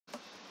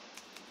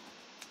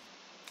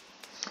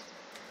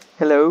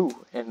Hello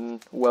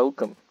and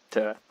welcome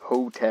to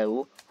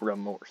Hotel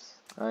Remorse.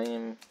 I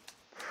am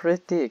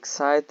pretty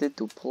excited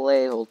to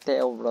play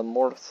Hotel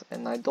Remorse,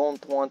 and I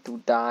don't want to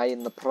die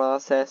in the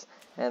process.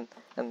 And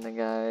the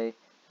guy,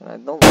 and I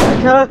don't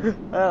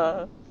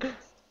like.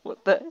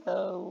 What the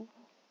hell?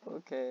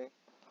 Okay,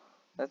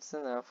 that's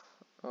enough.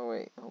 Oh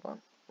wait, hold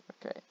on.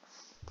 Okay,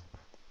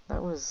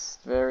 that was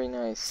very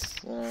nice.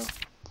 You know.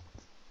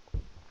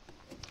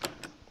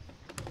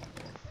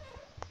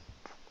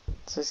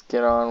 Let's just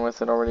get on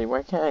with it already.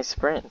 Why can't I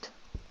sprint?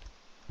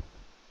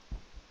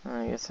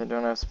 I guess I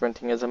don't have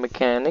sprinting as a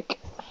mechanic.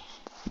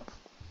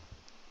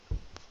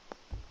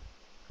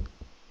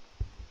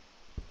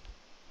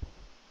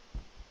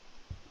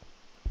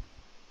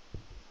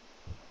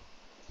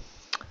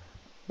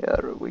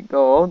 Here we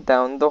go,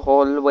 down the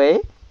hallway.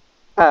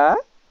 Ah!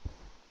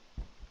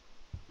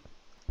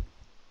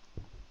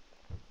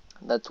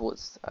 That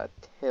was a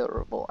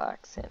terrible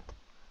accent.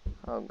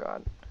 Oh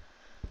god.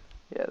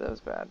 Yeah, that was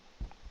bad.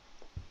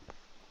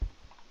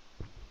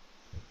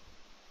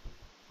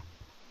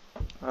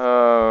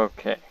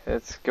 Okay,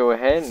 let's go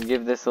ahead and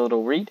give this a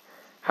little read.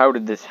 How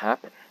did this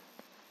happen?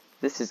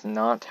 This is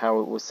not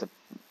how it was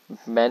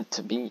meant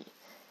to be.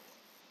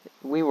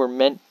 We were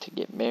meant to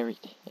get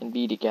married and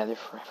be together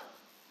forever.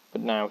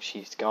 But now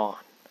she's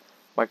gone.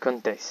 Why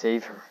couldn't they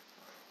save her?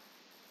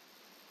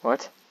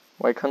 What?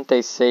 Why couldn't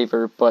they save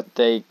her, but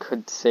they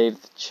could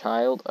save the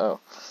child? Oh.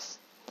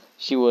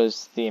 She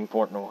was the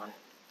important one.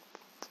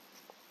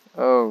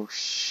 Oh,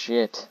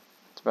 shit.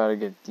 It's about to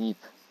get deep.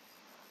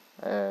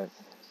 How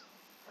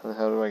the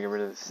hell do I get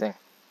rid of this thing?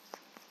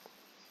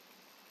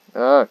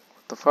 What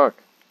the fuck?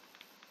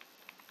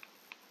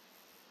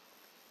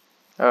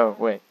 Oh,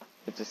 wait.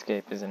 It's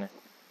escape, isn't it?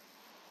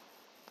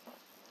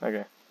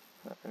 Okay.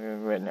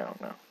 Wait, no.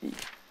 E.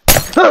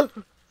 Oh!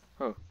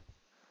 Oh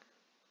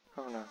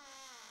no.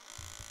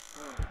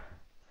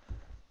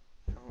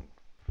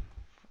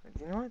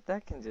 You know what?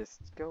 That can just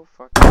go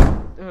fuck.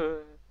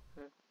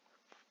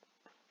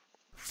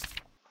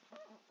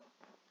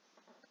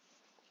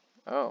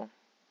 Oh,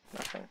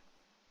 nothing.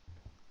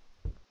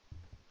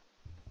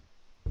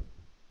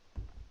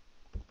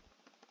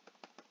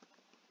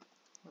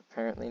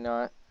 Apparently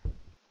not.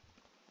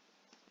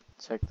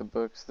 Check the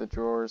books, the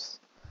drawers,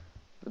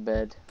 the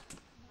bed.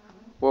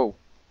 Whoa.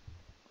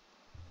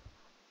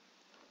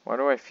 Why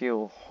do I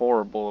feel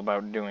horrible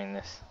about doing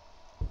this?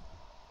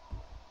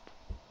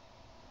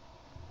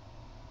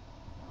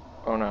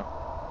 Oh no.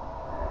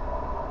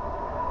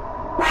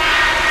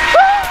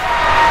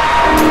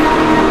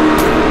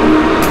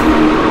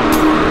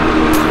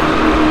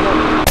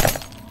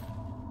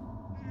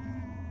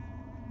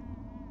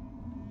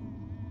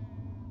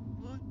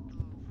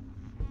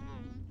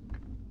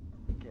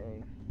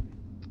 Okay.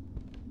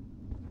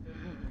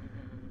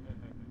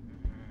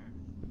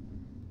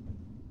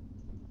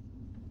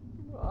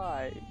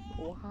 Why?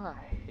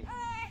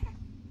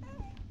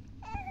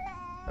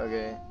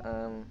 Okay,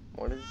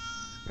 what is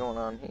going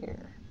on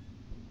here?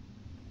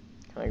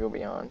 Can I go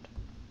beyond?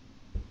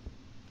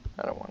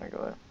 I don't want to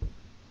go there.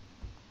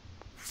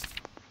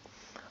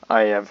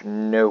 I have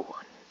no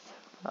one.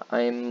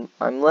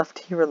 I'm left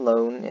here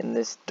alone in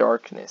this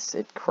darkness.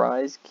 It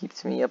cries,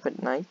 keeps me up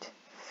at night.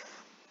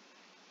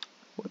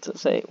 What's it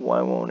say?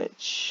 Why won't it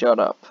shut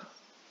up?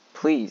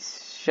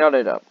 Please, shut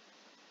it up.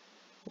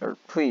 Or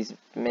please,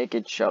 make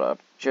it shut up.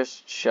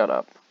 Just shut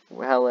up.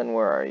 Helen,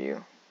 where are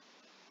you?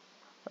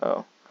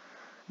 Oh.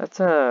 That's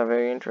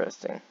very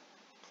interesting.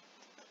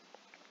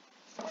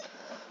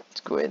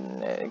 Let's go ahead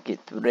and get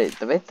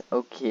rid of it.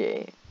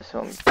 Okay, so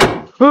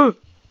I'm...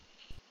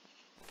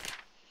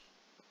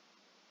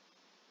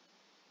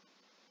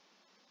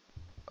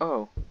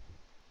 Oh.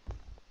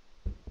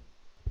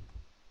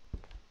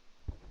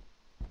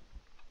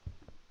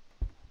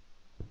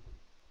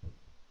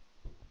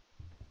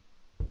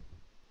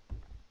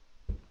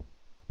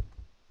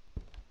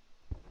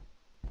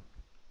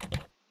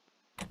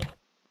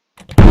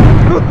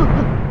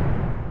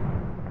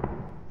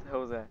 What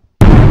was that?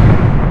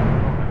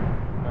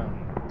 Oh,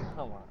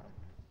 come on.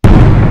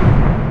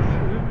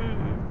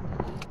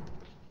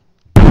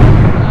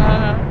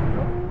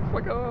 No,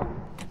 fuck off.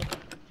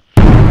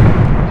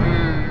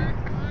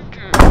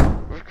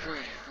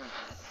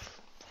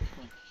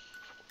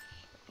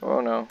 Oh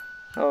no.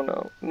 Oh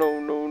no. No.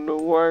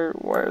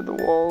 Why are the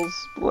walls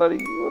bloody?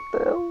 What the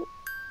hell?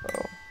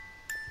 Oh.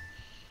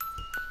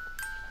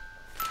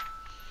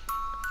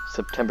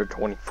 September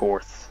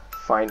 24th.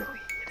 Finally,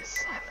 it is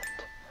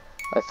silent.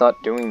 I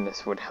thought doing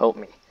this would help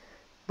me,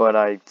 but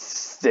I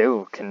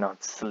still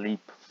cannot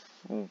sleep.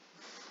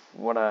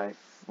 What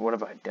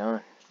have I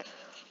done?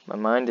 My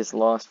mind is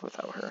lost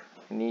without her.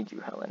 I need you,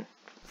 Helen.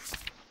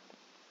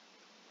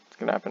 What's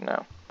gonna happen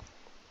now?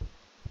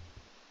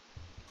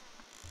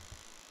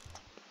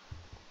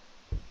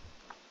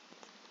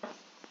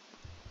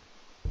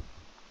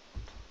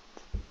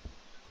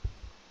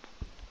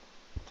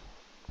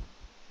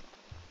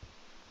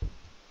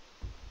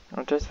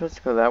 Aren't I supposed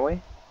to go that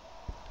way?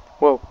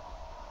 Whoa.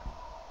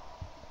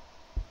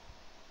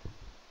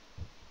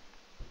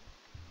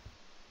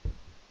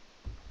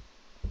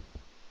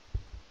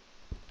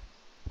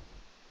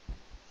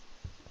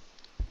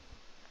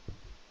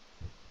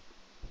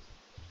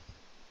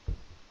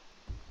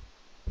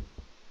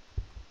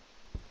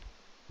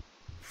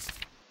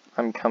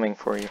 I'm coming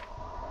for you.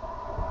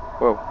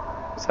 Whoa,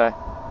 what's that?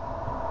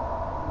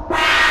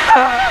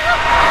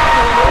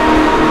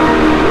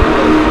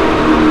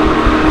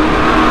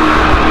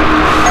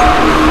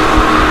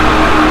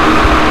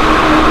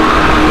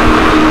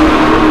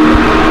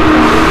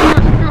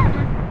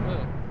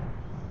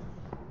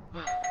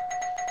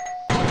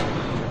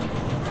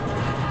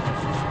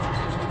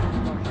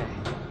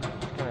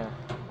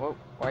 Whoa,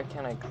 why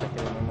can't I click it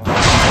anymore?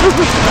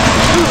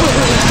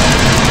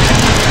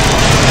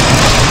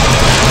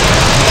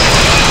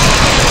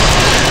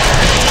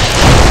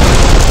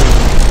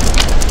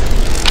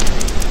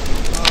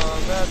 Oh,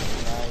 that's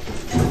nice.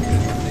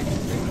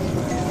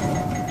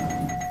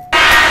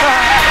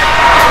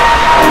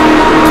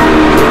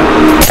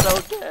 I'm so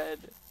dead.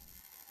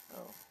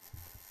 Oh.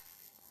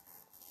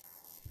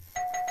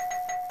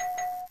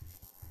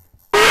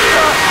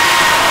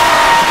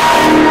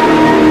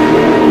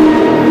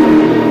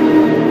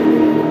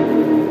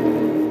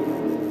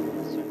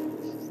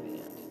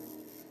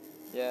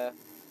 Yeah,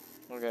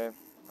 okay,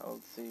 I'll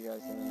see you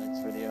guys in the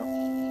next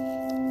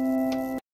video.